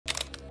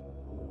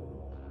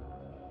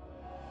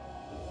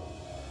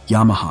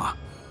Yamaha,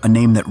 a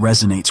name that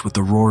resonates with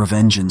the roar of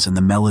engines and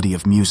the melody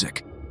of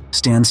music,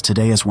 stands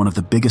today as one of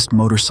the biggest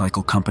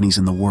motorcycle companies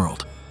in the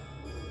world.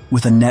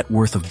 With a net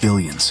worth of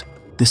billions,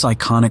 this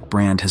iconic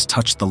brand has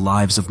touched the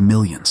lives of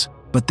millions.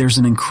 But there's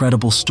an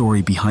incredible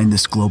story behind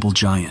this global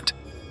giant,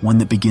 one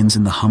that begins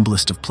in the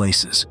humblest of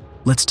places.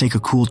 Let's take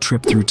a cool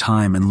trip through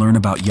time and learn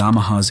about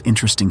Yamaha's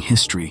interesting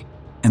history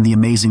and the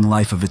amazing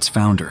life of its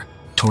founder,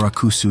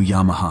 Torakusu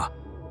Yamaha.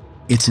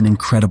 It's an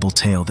incredible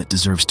tale that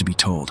deserves to be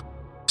told.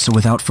 So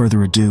without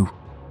further ado,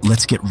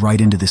 let's get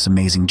right into this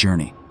amazing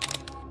journey.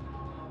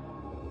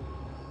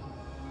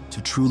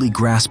 To truly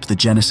grasp the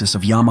genesis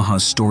of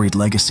Yamaha's storied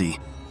legacy,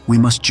 we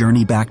must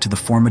journey back to the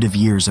formative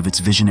years of its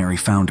visionary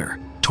founder,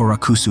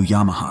 Torakusu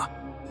Yamaha.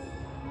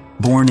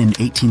 Born in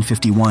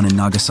 1851 in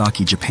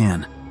Nagasaki,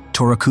 Japan,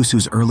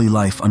 Torakusu's early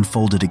life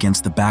unfolded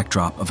against the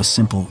backdrop of a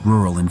simple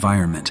rural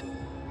environment.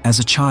 As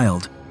a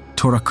child,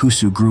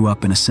 Torakusu grew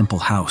up in a simple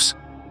house,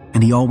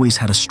 and he always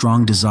had a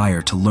strong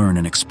desire to learn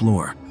and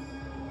explore.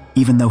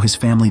 Even though his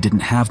family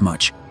didn't have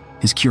much,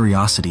 his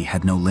curiosity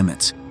had no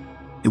limits.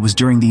 It was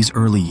during these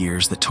early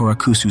years that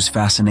Torakusu's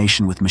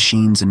fascination with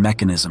machines and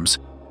mechanisms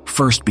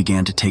first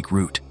began to take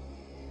root.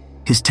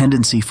 His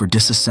tendency for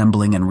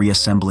disassembling and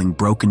reassembling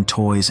broken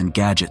toys and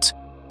gadgets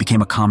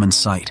became a common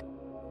sight,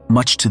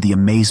 much to the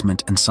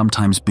amazement and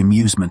sometimes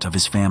bemusement of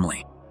his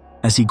family.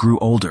 As he grew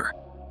older,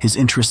 his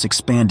interests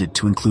expanded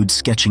to include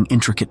sketching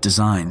intricate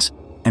designs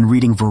and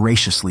reading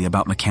voraciously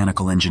about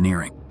mechanical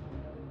engineering.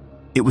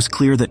 It was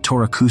clear that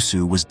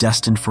Torakusu was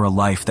destined for a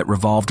life that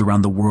revolved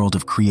around the world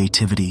of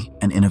creativity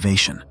and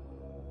innovation.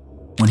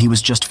 When he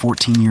was just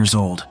 14 years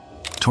old,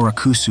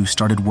 Torakusu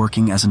started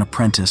working as an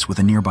apprentice with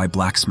a nearby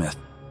blacksmith.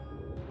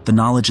 The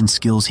knowledge and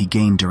skills he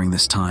gained during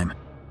this time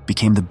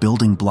became the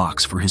building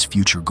blocks for his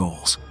future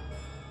goals.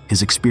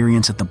 His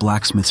experience at the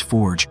blacksmith's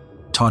forge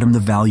taught him the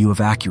value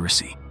of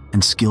accuracy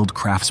and skilled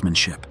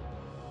craftsmanship.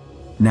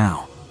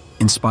 Now,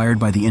 inspired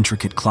by the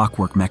intricate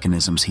clockwork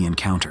mechanisms he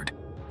encountered,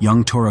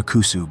 young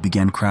Torakusu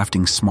began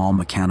crafting small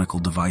mechanical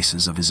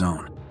devices of his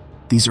own.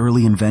 These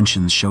early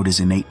inventions showed his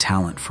innate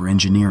talent for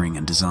engineering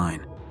and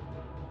design.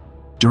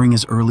 During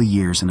his early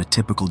years in a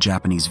typical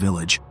Japanese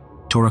village,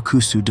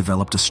 Torakusu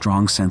developed a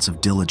strong sense of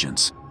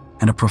diligence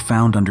and a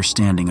profound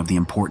understanding of the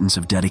importance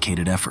of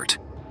dedicated effort.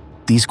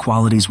 These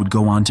qualities would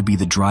go on to be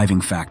the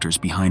driving factors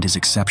behind his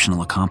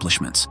exceptional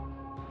accomplishments.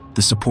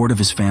 The support of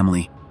his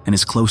family and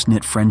his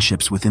close-knit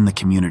friendships within the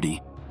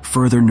community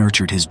further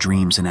nurtured his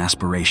dreams and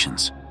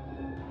aspirations.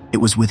 It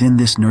was within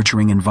this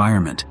nurturing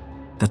environment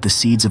that the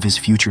seeds of his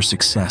future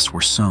success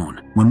were sown.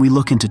 When we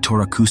look into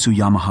Torakusu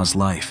Yamaha's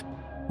life,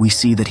 we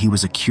see that he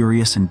was a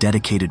curious and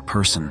dedicated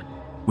person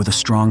with a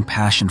strong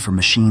passion for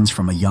machines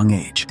from a young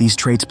age. These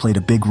traits played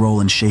a big role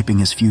in shaping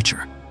his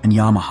future, and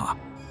Yamaha,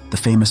 the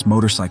famous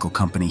motorcycle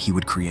company he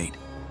would create.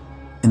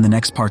 In the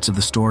next parts of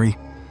the story,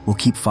 we'll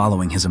keep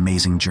following his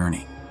amazing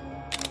journey.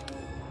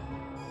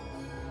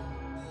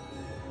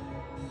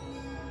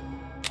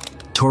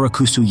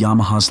 Torakusu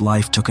Yamaha's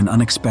life took an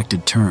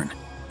unexpected turn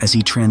as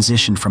he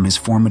transitioned from his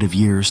formative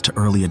years to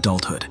early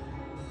adulthood.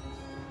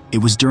 It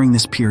was during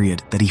this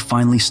period that he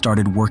finally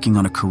started working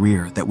on a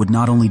career that would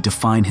not only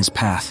define his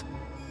path,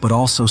 but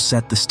also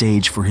set the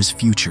stage for his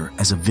future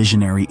as a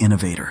visionary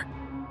innovator.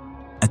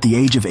 At the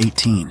age of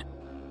 18,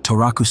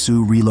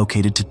 Torakusu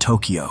relocated to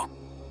Tokyo,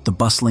 the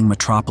bustling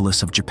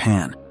metropolis of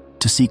Japan,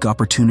 to seek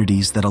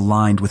opportunities that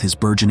aligned with his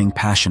burgeoning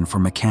passion for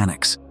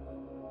mechanics.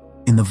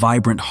 In the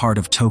vibrant heart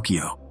of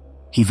Tokyo,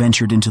 he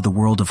ventured into the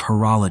world of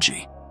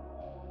horology.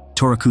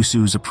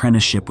 Torakusu's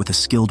apprenticeship with a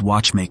skilled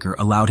watchmaker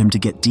allowed him to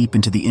get deep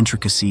into the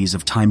intricacies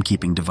of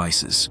timekeeping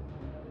devices.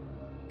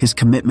 His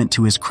commitment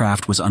to his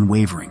craft was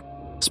unwavering,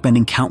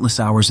 spending countless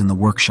hours in the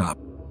workshop,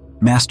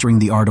 mastering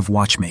the art of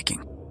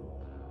watchmaking.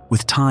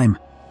 With time,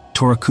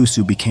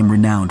 Torakusu became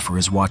renowned for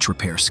his watch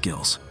repair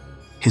skills.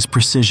 His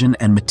precision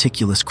and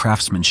meticulous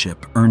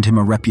craftsmanship earned him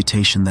a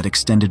reputation that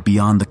extended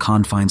beyond the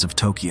confines of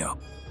Tokyo,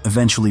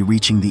 eventually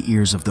reaching the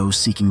ears of those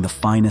seeking the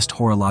finest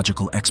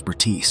horological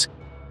expertise.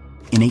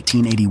 In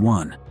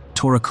 1881,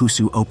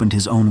 Torakusu opened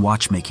his own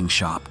watchmaking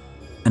shop,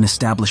 an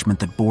establishment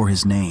that bore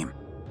his name.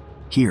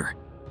 Here,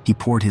 he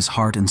poured his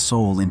heart and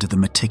soul into the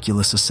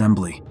meticulous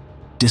assembly,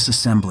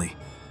 disassembly,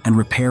 and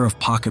repair of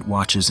pocket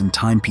watches and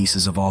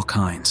timepieces of all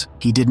kinds.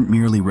 He didn't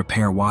merely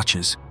repair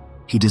watches,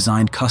 he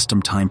designed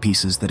custom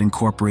timepieces that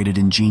incorporated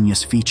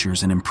ingenious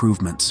features and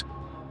improvements.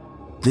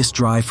 This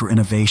drive for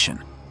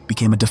innovation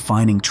became a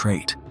defining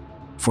trait,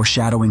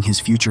 foreshadowing his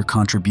future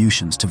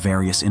contributions to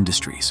various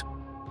industries.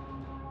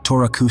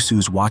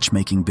 Torakusu's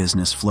watchmaking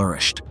business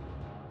flourished.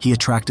 He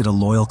attracted a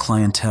loyal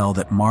clientele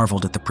that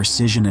marveled at the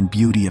precision and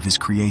beauty of his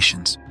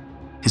creations.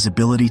 His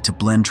ability to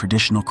blend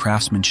traditional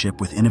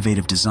craftsmanship with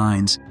innovative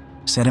designs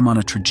set him on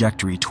a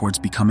trajectory towards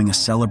becoming a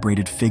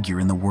celebrated figure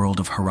in the world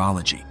of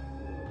horology.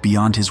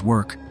 Beyond his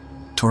work,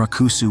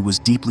 Torakusu was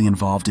deeply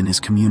involved in his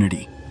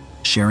community,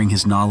 sharing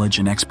his knowledge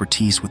and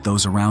expertise with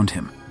those around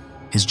him.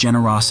 His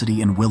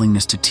generosity and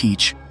willingness to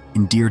teach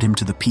endeared him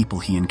to the people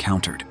he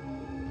encountered.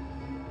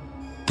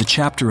 The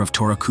chapter of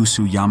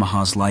Torakusu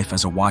Yamaha's life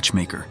as a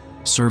watchmaker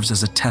serves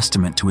as a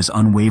testament to his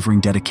unwavering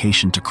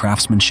dedication to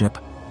craftsmanship,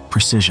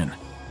 precision,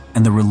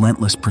 and the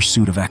relentless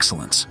pursuit of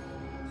excellence.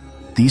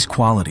 These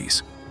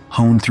qualities,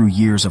 honed through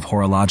years of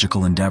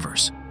horological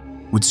endeavors,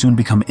 would soon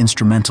become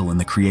instrumental in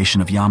the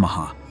creation of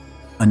Yamaha,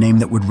 a name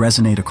that would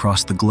resonate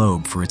across the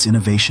globe for its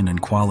innovation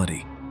and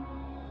quality.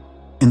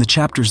 In the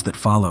chapters that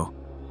follow,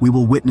 we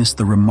will witness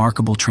the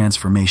remarkable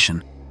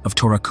transformation of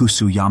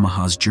Torakusu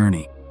Yamaha's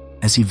journey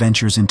as he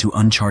ventures into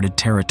uncharted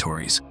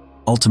territories,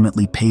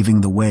 ultimately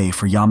paving the way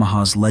for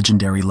Yamaha's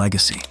legendary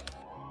legacy.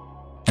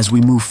 As we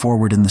move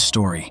forward in the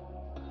story,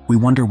 we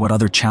wonder what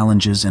other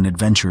challenges and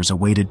adventures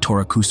awaited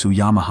Torakusu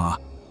Yamaha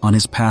on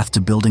his path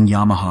to building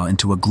Yamaha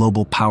into a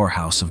global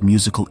powerhouse of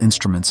musical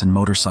instruments and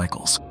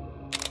motorcycles.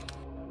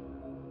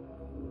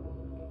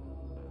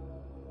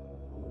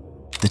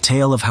 The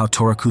tale of how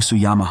Torakusu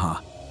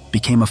Yamaha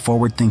became a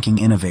forward-thinking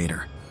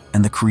innovator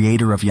and the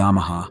creator of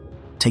Yamaha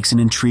takes an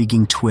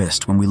intriguing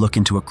twist when we look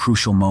into a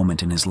crucial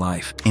moment in his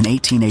life. In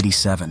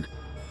 1887,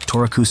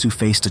 Torakusu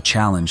faced a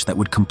challenge that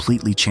would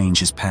completely change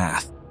his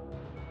path.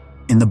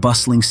 In the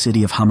bustling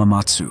city of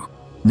Hamamatsu,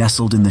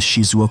 nestled in the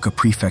Shizuoka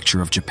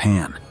prefecture of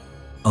Japan,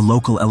 a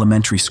local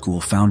elementary school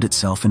found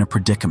itself in a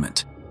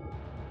predicament.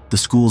 The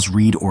school's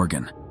reed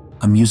organ,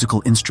 a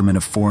musical instrument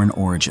of foreign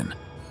origin,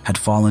 had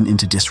fallen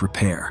into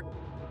disrepair.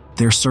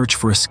 Their search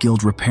for a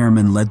skilled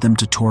repairman led them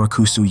to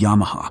Torakusu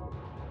Yamaha,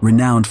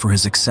 renowned for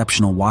his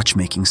exceptional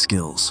watchmaking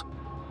skills.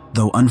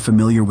 Though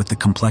unfamiliar with the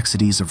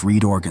complexities of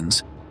reed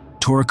organs,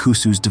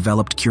 Torakusu's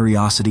developed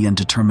curiosity and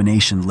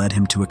determination led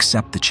him to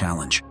accept the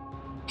challenge.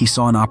 He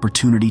saw an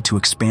opportunity to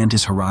expand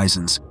his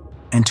horizons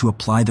and to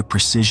apply the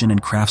precision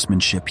and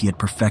craftsmanship he had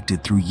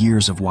perfected through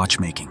years of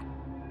watchmaking.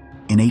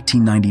 In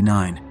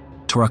 1899,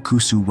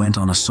 Torakusu went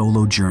on a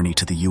solo journey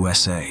to the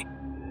USA,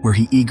 where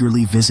he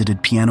eagerly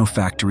visited piano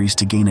factories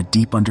to gain a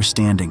deep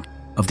understanding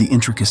of the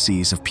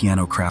intricacies of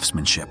piano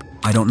craftsmanship.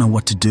 "I don't know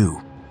what to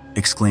do,"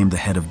 exclaimed the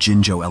head of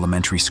Jinjo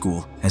Elementary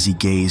School as he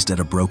gazed at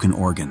a broken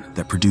organ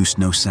that produced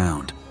no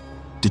sound.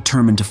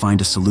 Determined to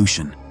find a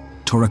solution,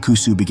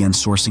 Torakusu began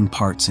sourcing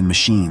parts and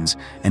machines,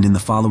 and in the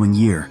following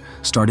year,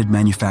 started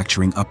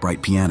manufacturing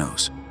upright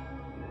pianos.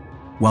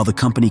 While the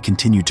company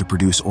continued to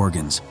produce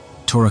organs,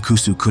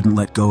 Torakusu couldn't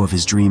let go of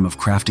his dream of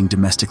crafting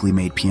domestically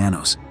made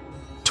pianos.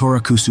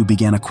 Torakusu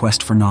began a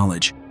quest for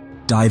knowledge,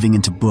 diving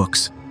into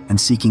books and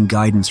seeking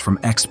guidance from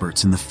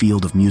experts in the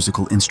field of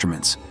musical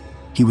instruments.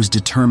 He was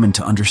determined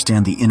to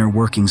understand the inner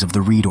workings of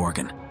the reed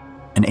organ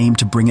and aimed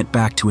to bring it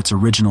back to its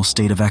original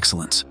state of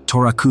excellence.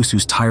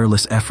 Torakusu's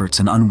tireless efforts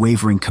and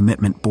unwavering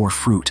commitment bore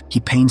fruit. He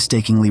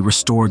painstakingly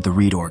restored the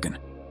reed organ,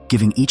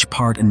 giving each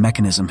part and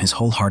mechanism his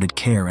wholehearted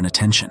care and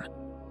attention.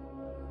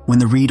 When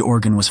the reed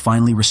organ was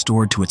finally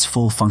restored to its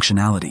full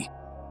functionality,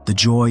 the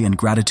joy and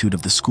gratitude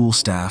of the school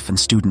staff and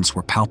students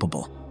were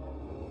palpable.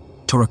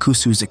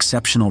 Torakusu's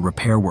exceptional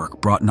repair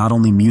work brought not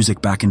only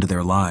music back into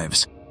their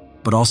lives,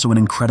 but also an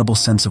incredible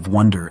sense of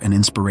wonder and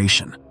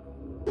inspiration.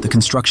 The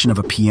construction of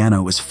a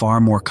piano is far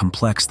more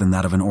complex than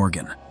that of an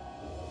organ.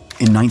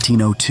 In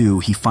 1902,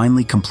 he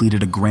finally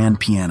completed a grand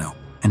piano,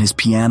 and his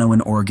piano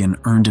and organ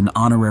earned an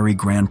honorary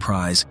grand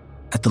prize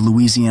at the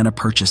Louisiana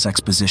Purchase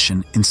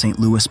Exposition in St.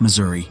 Louis,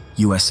 Missouri,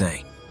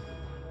 USA.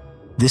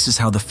 This is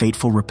how the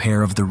fateful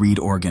repair of the reed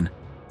organ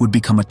would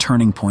become a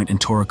turning point in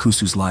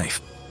Torakusu's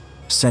life,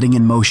 setting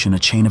in motion a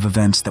chain of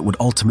events that would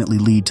ultimately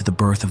lead to the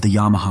birth of the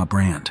Yamaha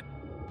brand.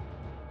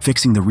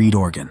 Fixing the reed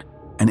organ,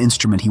 an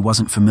instrument he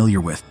wasn't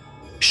familiar with,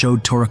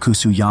 showed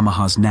Torakusu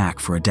Yamaha's knack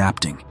for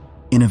adapting,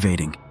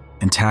 innovating,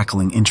 and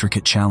tackling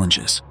intricate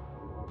challenges.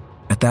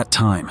 At that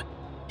time,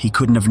 he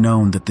couldn't have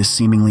known that this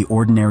seemingly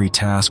ordinary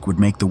task would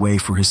make the way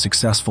for his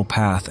successful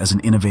path as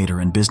an innovator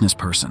and business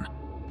person.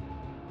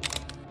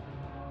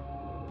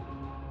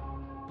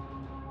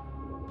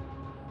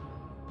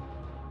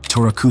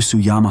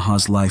 Torakusu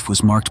Yamaha's life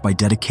was marked by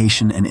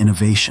dedication and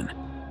innovation.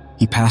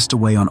 He passed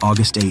away on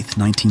August 8,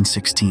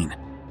 1916,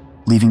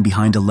 leaving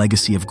behind a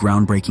legacy of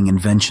groundbreaking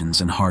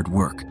inventions and hard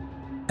work.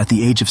 At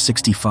the age of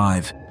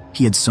 65,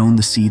 he had sown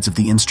the seeds of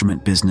the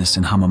instrument business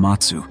in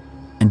Hamamatsu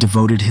and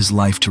devoted his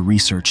life to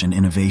research and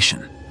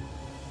innovation.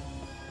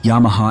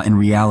 Yamaha in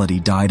reality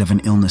died of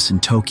an illness in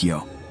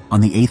Tokyo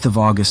on the 8th of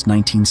August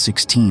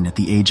 1916 at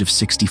the age of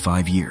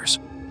 65 years.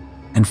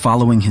 And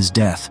following his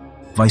death,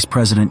 Vice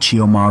President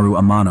Chiyomaru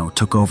Amano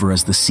took over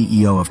as the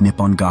CEO of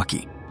Nippon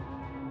Gaki.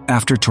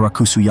 After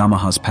Torakusu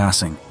Yamaha's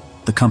passing,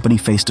 the company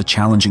faced a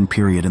challenging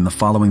period in the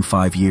following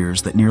 5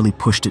 years that nearly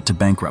pushed it to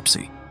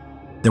bankruptcy.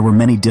 There were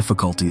many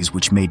difficulties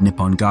which made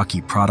Nippon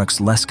Gaki products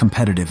less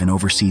competitive in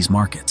overseas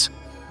markets.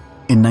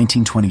 In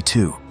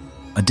 1922,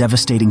 a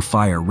devastating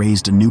fire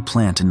razed a new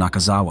plant in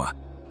Nakazawa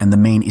and the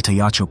main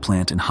Itayacho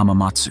plant in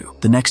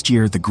Hamamatsu. The next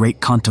year, the Great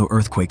Kanto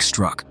earthquake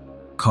struck,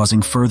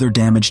 causing further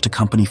damage to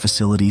company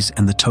facilities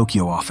and the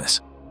Tokyo office.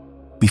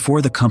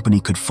 Before the company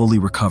could fully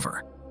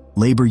recover,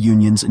 labor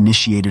unions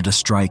initiated a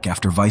strike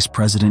after Vice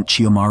President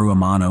Chiyomaru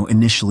Amano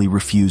initially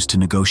refused to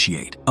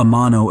negotiate.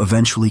 Amano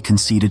eventually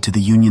conceded to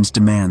the union's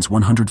demands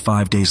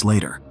 105 days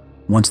later,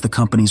 once the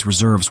company's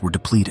reserves were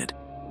depleted.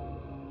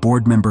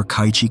 Board member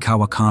Kaiichi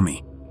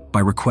Kawakami by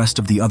request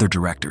of the other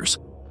directors,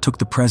 took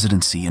the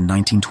presidency in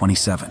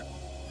 1927.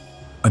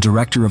 A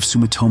director of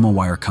Sumitomo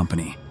Wire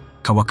Company,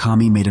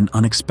 Kawakami made an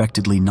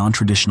unexpectedly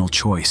non-traditional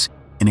choice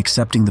in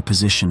accepting the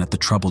position at the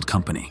troubled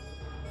company.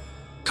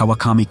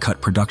 Kawakami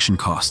cut production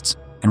costs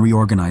and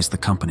reorganized the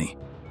company.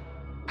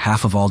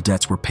 Half of all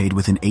debts were paid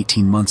within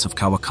 18 months of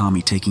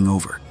Kawakami taking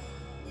over.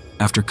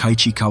 After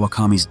Kaiichi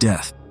Kawakami's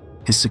death,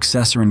 his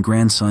successor and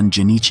grandson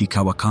Junichi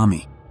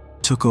Kawakami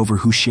took over,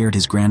 who shared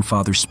his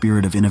grandfather's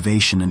spirit of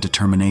innovation and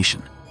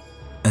determination.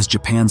 As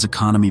Japan's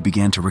economy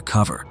began to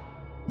recover,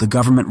 the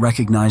government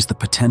recognized the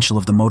potential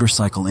of the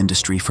motorcycle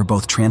industry for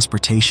both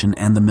transportation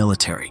and the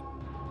military.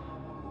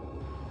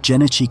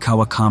 Junichi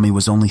Kawakami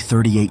was only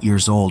 38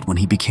 years old when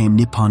he became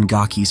Nippon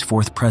Gaki's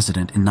fourth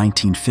president in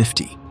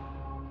 1950.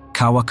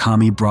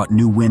 Kawakami brought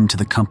new wind to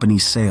the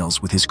company's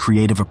sails with his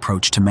creative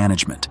approach to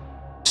management,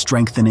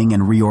 strengthening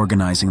and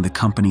reorganizing the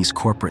company's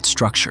corporate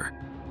structure,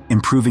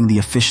 improving the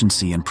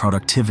efficiency and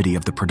productivity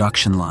of the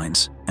production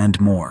lines, and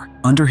more.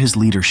 Under his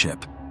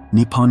leadership,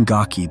 Nippon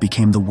Gaki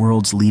became the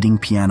world's leading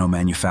piano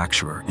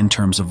manufacturer in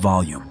terms of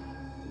volume.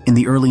 In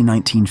the early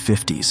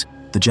 1950s,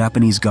 the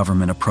Japanese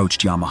government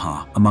approached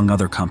Yamaha, among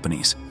other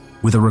companies,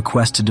 with a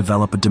request to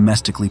develop a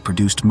domestically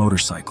produced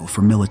motorcycle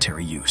for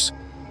military use.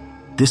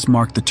 This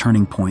marked the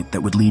turning point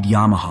that would lead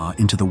Yamaha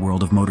into the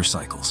world of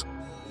motorcycles.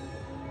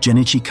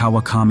 Junichi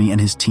Kawakami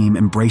and his team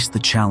embraced the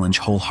challenge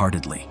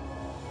wholeheartedly.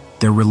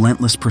 Their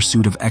relentless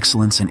pursuit of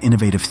excellence and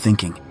innovative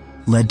thinking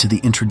led to the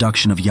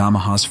introduction of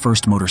Yamaha's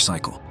first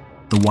motorcycle,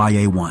 the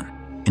YA1,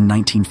 in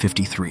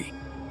 1953.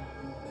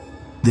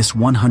 This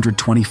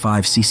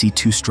 125cc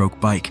two-stroke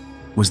bike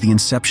was the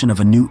inception of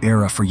a new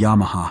era for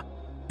Yamaha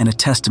and a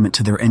testament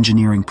to their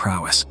engineering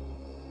prowess.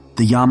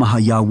 The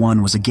Yamaha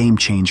YA1 was a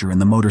game-changer in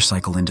the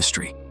motorcycle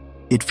industry.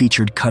 It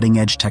featured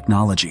cutting-edge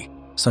technology,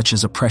 such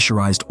as a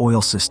pressurized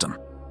oil system,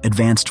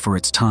 advanced for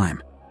its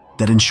time,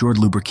 that ensured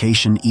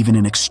lubrication even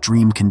in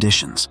extreme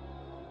conditions.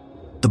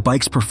 The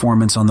bike's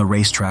performance on the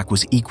racetrack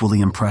was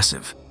equally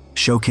impressive,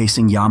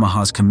 showcasing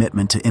Yamaha's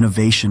commitment to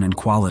innovation and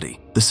quality.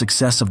 The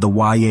success of the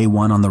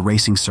YA1 on the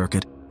racing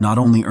circuit not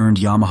only earned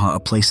Yamaha a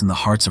place in the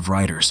hearts of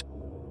riders,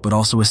 but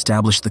also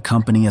established the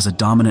company as a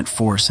dominant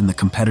force in the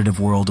competitive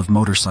world of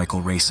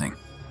motorcycle racing.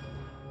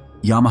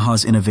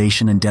 Yamaha's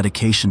innovation and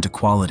dedication to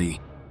quality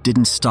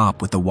didn't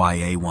stop with the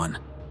YA1.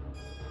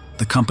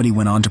 The company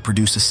went on to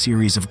produce a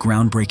series of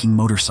groundbreaking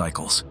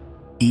motorcycles,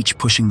 each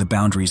pushing the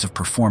boundaries of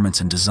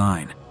performance and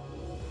design.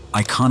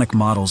 Iconic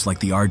models like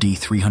the RD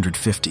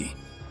 350,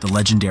 the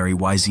legendary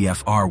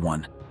YZF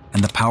R1,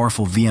 and the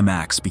powerful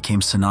VMAX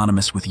became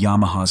synonymous with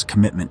Yamaha's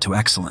commitment to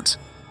excellence.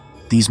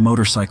 These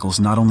motorcycles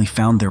not only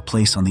found their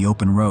place on the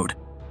open road,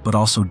 but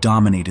also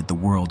dominated the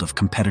world of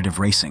competitive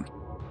racing.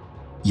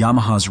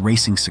 Yamaha's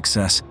racing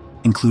success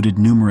included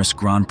numerous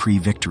Grand Prix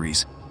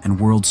victories and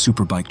World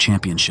Superbike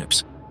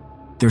championships.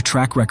 Their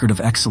track record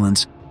of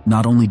excellence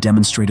not only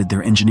demonstrated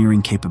their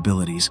engineering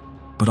capabilities,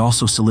 but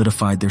also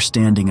solidified their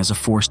standing as a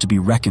force to be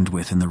reckoned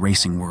with in the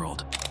racing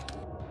world.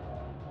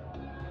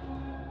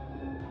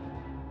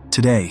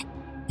 Today,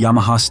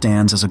 Yamaha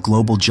stands as a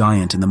global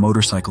giant in the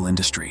motorcycle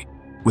industry,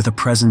 with a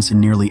presence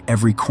in nearly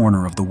every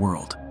corner of the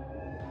world.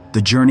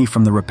 The journey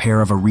from the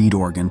repair of a reed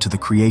organ to the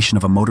creation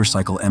of a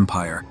motorcycle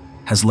empire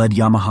has led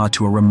Yamaha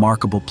to a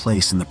remarkable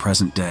place in the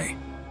present day.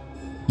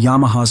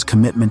 Yamaha's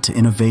commitment to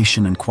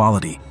innovation and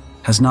quality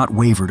has not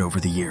wavered over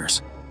the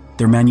years.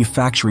 Their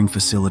manufacturing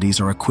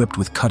facilities are equipped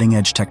with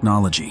cutting-edge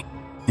technology,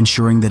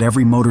 ensuring that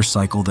every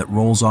motorcycle that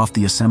rolls off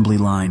the assembly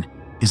line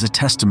is a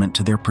testament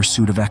to their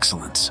pursuit of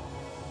excellence.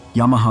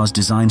 Yamaha's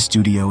design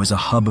studio is a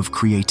hub of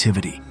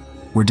creativity,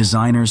 where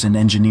designers and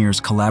engineers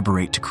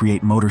collaborate to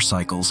create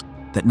motorcycles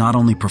that not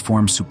only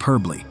perform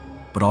superbly,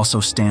 but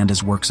also stand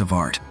as works of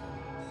art.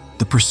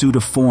 The pursuit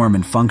of form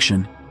and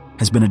function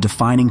has been a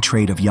defining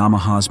trait of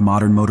Yamaha's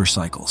modern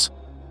motorcycles.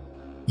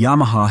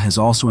 Yamaha has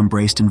also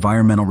embraced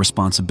environmental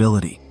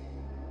responsibility,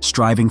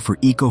 striving for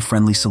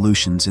eco-friendly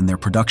solutions in their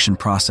production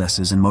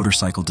processes and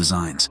motorcycle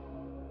designs.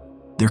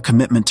 Their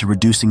commitment to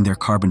reducing their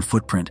carbon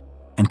footprint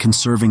and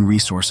conserving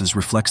resources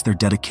reflects their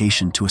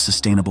dedication to a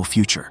sustainable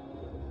future.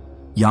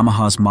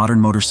 Yamaha's modern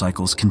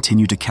motorcycles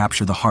continue to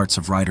capture the hearts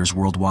of riders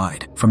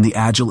worldwide. From the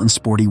agile and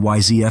sporty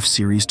YZF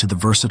series to the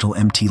versatile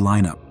MT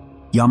lineup,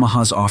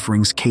 Yamaha's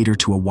offerings cater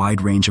to a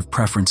wide range of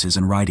preferences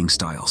and riding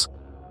styles.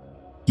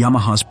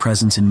 Yamaha's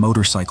presence in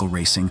motorcycle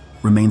racing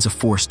remains a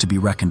force to be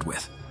reckoned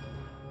with.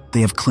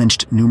 They have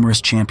clinched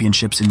numerous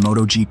championships in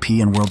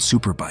MotoGP and World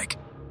Superbike,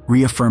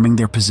 reaffirming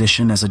their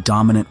position as a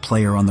dominant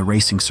player on the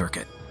racing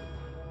circuit.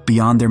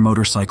 Beyond their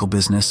motorcycle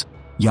business,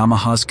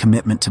 Yamaha's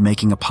commitment to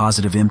making a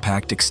positive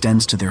impact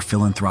extends to their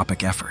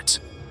philanthropic efforts.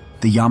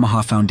 The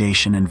Yamaha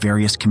Foundation and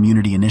various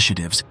community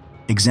initiatives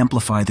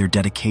exemplify their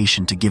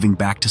dedication to giving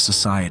back to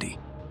society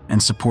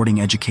and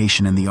supporting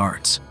education and the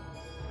arts.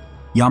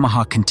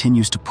 Yamaha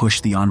continues to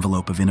push the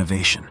envelope of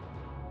innovation,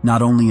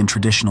 not only in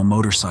traditional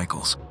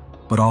motorcycles,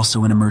 but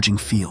also in emerging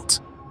fields.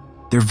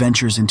 Their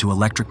ventures into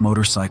electric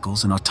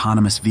motorcycles and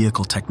autonomous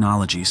vehicle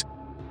technologies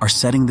are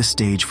setting the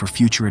stage for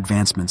future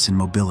advancements in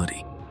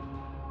mobility.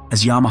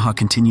 As Yamaha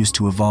continues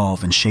to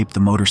evolve and shape the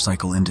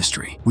motorcycle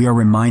industry, we are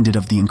reminded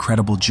of the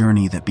incredible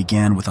journey that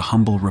began with a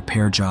humble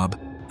repair job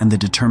and the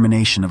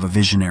determination of a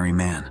visionary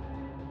man.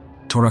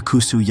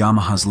 Torakusu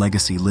Yamaha's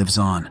legacy lives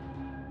on,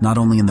 not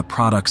only in the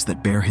products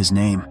that bear his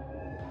name,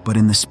 but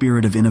in the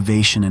spirit of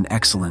innovation and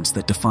excellence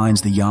that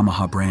defines the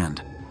Yamaha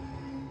brand.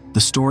 The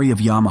story of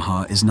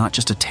Yamaha is not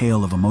just a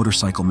tale of a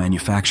motorcycle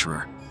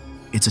manufacturer.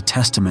 It's a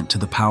testament to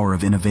the power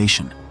of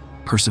innovation,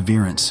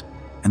 perseverance,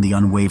 and the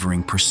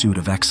unwavering pursuit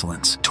of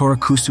excellence.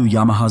 Torakusu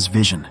Yamaha's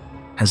vision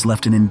has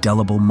left an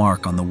indelible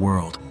mark on the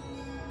world,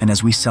 and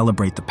as we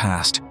celebrate the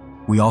past,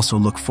 we also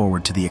look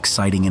forward to the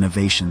exciting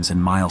innovations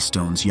and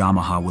milestones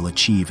Yamaha will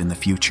achieve in the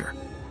future.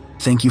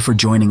 Thank you for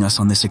joining us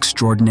on this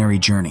extraordinary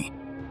journey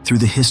through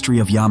the history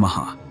of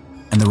Yamaha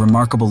and the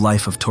remarkable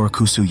life of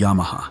Torakusu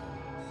Yamaha.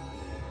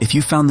 If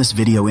you found this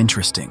video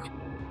interesting,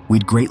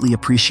 we'd greatly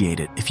appreciate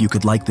it if you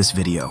could like this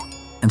video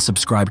and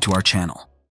subscribe to our channel.